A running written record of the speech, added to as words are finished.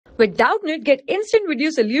With Doubtnut, get instant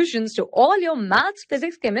video solutions to all your maths,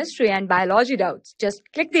 physics, chemistry, and biology doubts. Just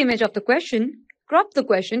click the image of the question, crop the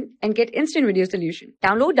question, and get instant video solution.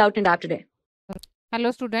 Download Doubtnut app today.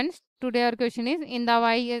 Hello students, today our question is, in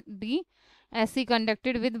the YDSE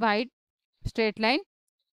conducted with white straight line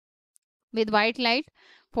with white light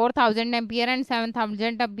 4000 ampere and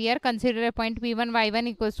 7000 ampere, consider a point P1 Y1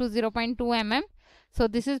 equals to 0.2 mm. So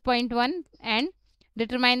this is point 1 and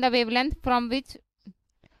determine the wavelength from which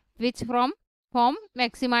form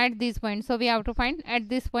maxima at these points. So we have to find at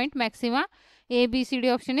this point maxima. A, B, C, D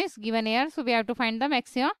option is given here. So we have to find the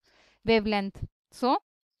maxima wavelength. So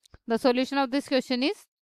the solution of this question is,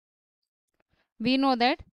 we know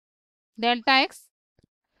that delta x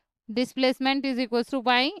displacement is equals to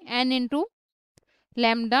y n into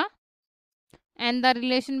lambda, and the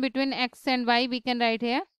relation between x and y we can write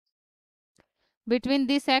here. Between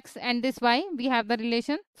this x and this y we have the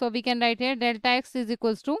relation, so we can write here delta x is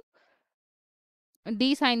equals to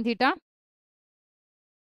d sin theta.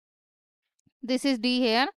 This is d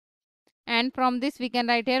here, and from this we can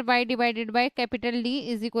write here y divided by capital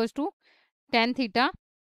D is equals to tan theta,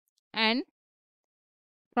 and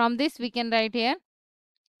from this we can write here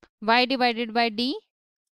y divided by d,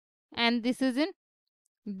 and this is in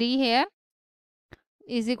d here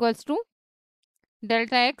is equals to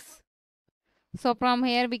delta x. So from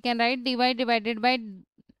here we can write dy divided by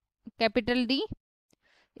capital D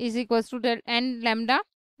is equals to n lambda,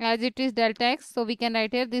 as it is delta x. So we can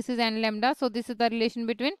write here this is n lambda. So this is the relation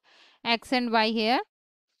between x and y here,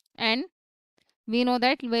 and we know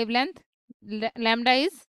that wavelength lambda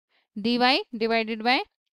is dy divided by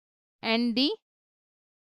nd,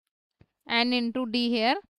 n into d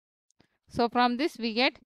here. So from this we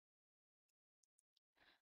get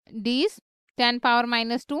d is 10 power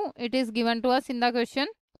minus 2. It is given to us in the question.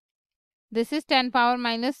 This is 10 power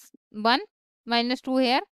minus 1 minus 2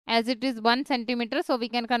 here, as it is 1 centimeter. So we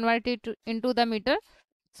can convert it into the meter.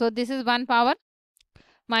 So this is 1 power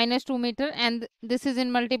minus 2 meter, and this is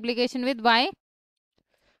in multiplication with y.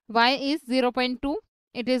 Y is 0.2.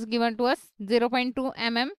 It is given to us 0.2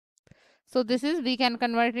 mm. So this is, we can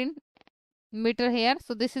convert in meter here.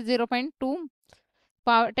 So this is 0.2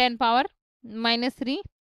 power 10 power minus 3,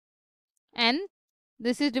 and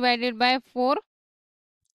this is divided by 4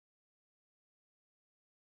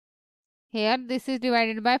 here. This is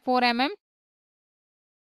divided by 4 mm.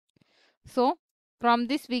 So from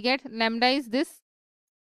this we get lambda is this,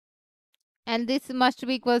 and this must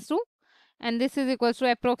be equals to, and this is equals to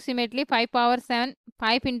approximately 5 power 7,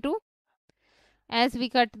 5 into, as we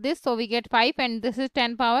cut this, so we get 5, and this is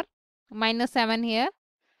 10 power minus 7 here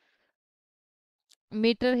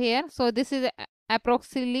meter here. So this is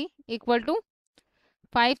approximately equal to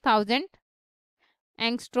 5000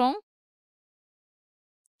 angstrom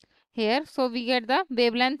here. So we get the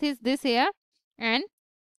wavelength is this here, and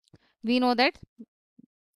we know that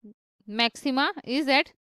maxima is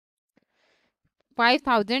at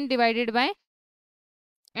 5000 divided by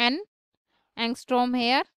n angstrom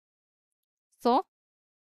here. So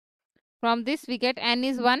from this we get n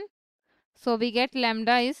is 1, so we get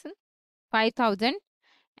lambda is 5000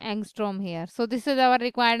 angstrom here. So this is our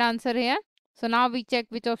required answer here. So now we check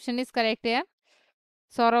which option is correct here.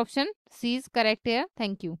 So our option C is correct here.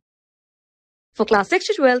 Thank you. For class 6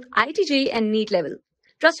 to 12, IIT JEE and NEET level.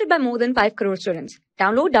 Trusted by more than 5 crore students.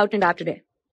 Download Doubtnut app today.